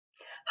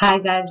Hi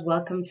guys,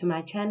 welcome to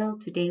my channel.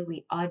 Today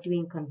we are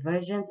doing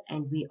conversions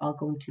and we are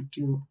going to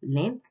do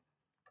length.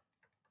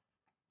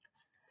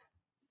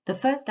 The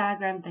first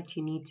diagram that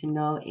you need to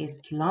know is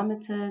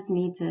kilometers,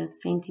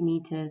 meters,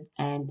 centimeters,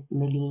 and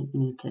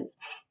millimeters.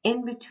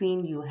 In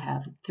between you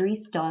have 3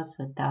 stars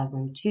for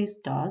 1,000, 2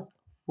 stars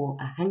for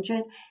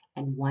 100,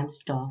 and 1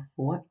 star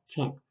for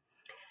 10.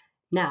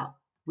 Now,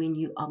 when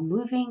you are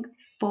moving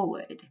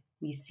forward,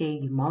 we say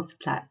you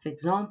multiply. For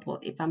example,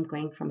 if I'm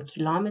going from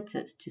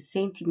kilometers to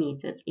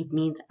centimeters, it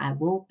means I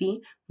will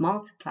be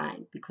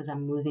multiplying because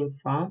I'm moving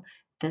from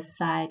this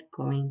side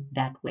going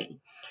that way.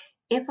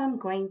 If I'm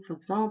going, for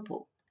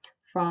example,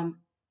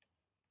 from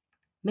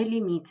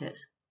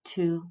millimeters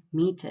to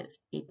meters,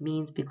 it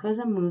means because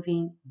I'm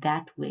moving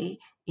that way,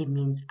 it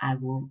means I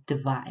will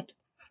divide.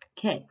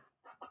 Okay.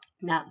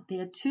 Now,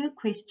 there are two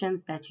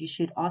questions that you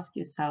should ask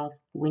yourself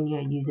when you're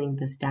using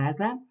this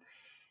diagram.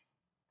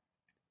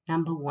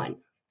 Number one,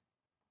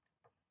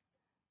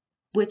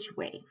 which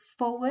way,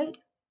 forward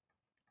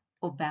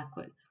or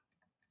backwards?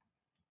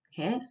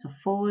 Okay, so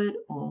forward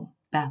or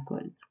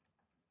backwards.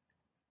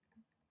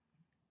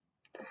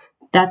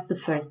 That's the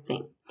first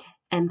thing.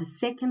 And the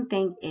second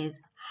thing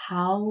is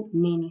how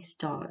many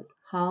stars?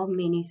 How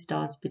many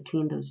stars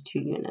between those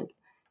two units?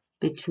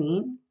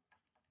 Between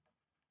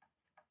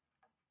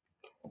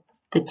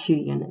the two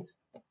units.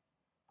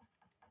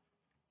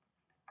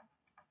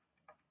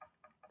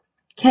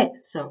 Okay,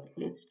 so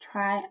let's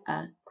try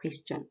a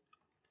question.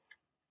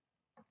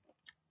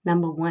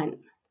 Number one,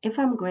 if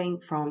I'm going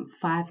from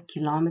 5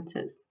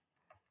 kilometers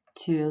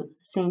to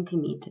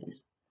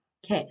centimeters,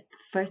 okay, the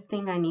first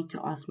thing I need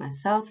to ask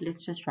myself,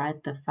 let's just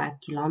write the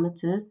 5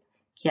 kilometers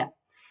here.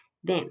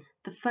 Then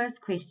the first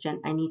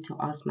question I need to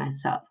ask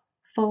myself,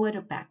 forward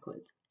or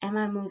backwards? Am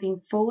I moving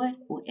forward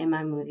or am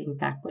I moving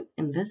backwards?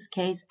 In this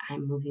case,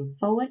 I'm moving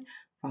forward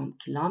from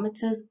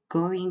kilometers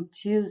going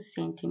to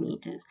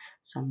centimeters.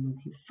 So I'm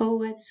moving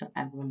forward, so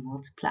I will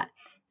multiply.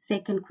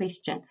 Second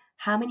question,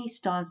 how many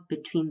stars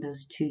between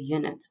those two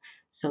units?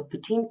 So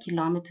between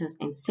kilometers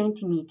and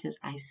centimeters,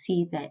 I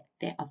see that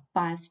there are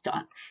 5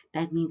 stars.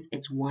 That means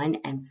it's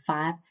 1 and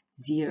 5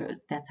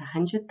 zeros. That's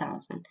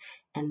 100,000.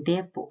 And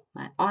therefore,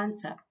 my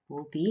answer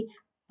will be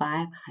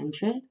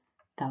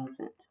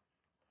 500,000.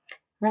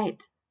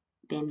 Right.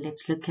 Then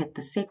let's look at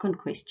the second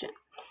question.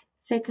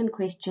 Second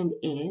question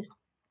is,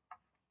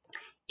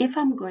 if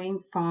I'm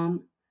going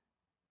from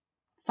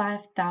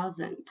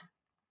 5,000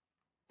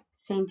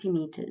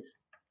 centimeters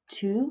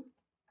to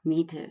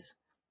meters,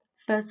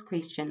 first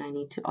question I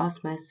need to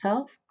ask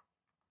myself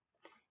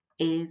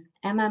is,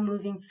 am I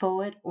moving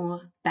forward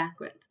or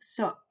backwards?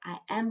 So I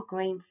am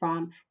going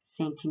from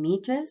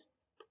centimeters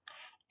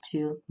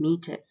to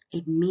meters.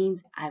 It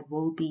means I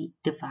will be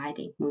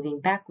dividing,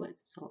 moving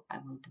backwards. So I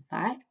will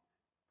divide.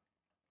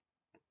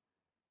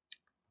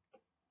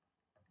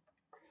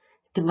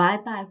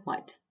 Divide by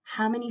what?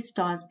 How many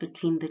stars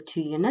between the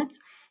two units?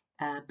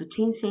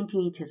 Between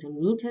centimeters and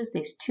meters,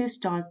 there's 2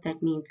 stars.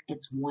 That means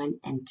it's 1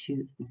 and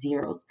 2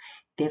 zeros.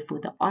 Therefore,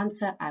 the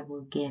answer I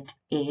will get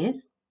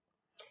is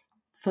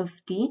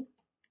 50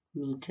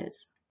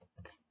 meters.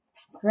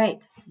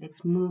 Great.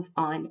 Let's move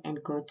on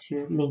and go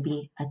to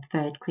maybe a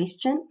third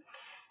question.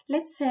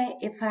 Let's say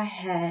if I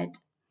had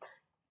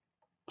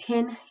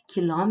 10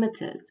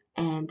 kilometers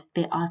and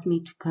they asked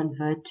me to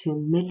convert to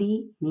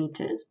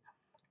millimeters,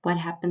 what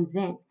happens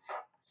then?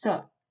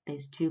 So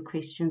there's two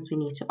questions we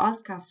need to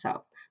ask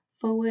ourselves,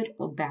 forward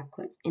or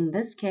backwards. In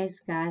this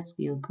case, guys,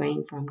 we are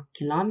going from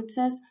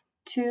kilometers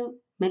to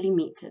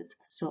millimeters.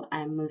 So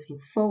I'm moving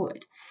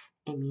forward.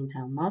 It means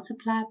I'll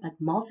multiply, but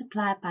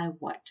multiply by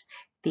what?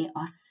 There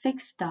are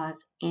 6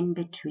 stars in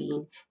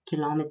between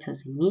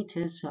kilometers and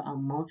meters, so I'll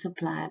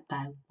multiply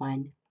by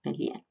 1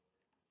 million.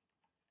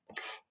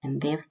 And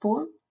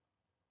therefore,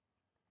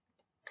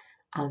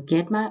 I'll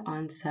get my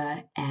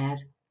answer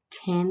as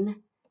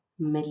 10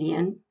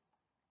 million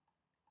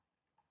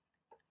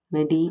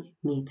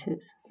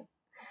millimeters.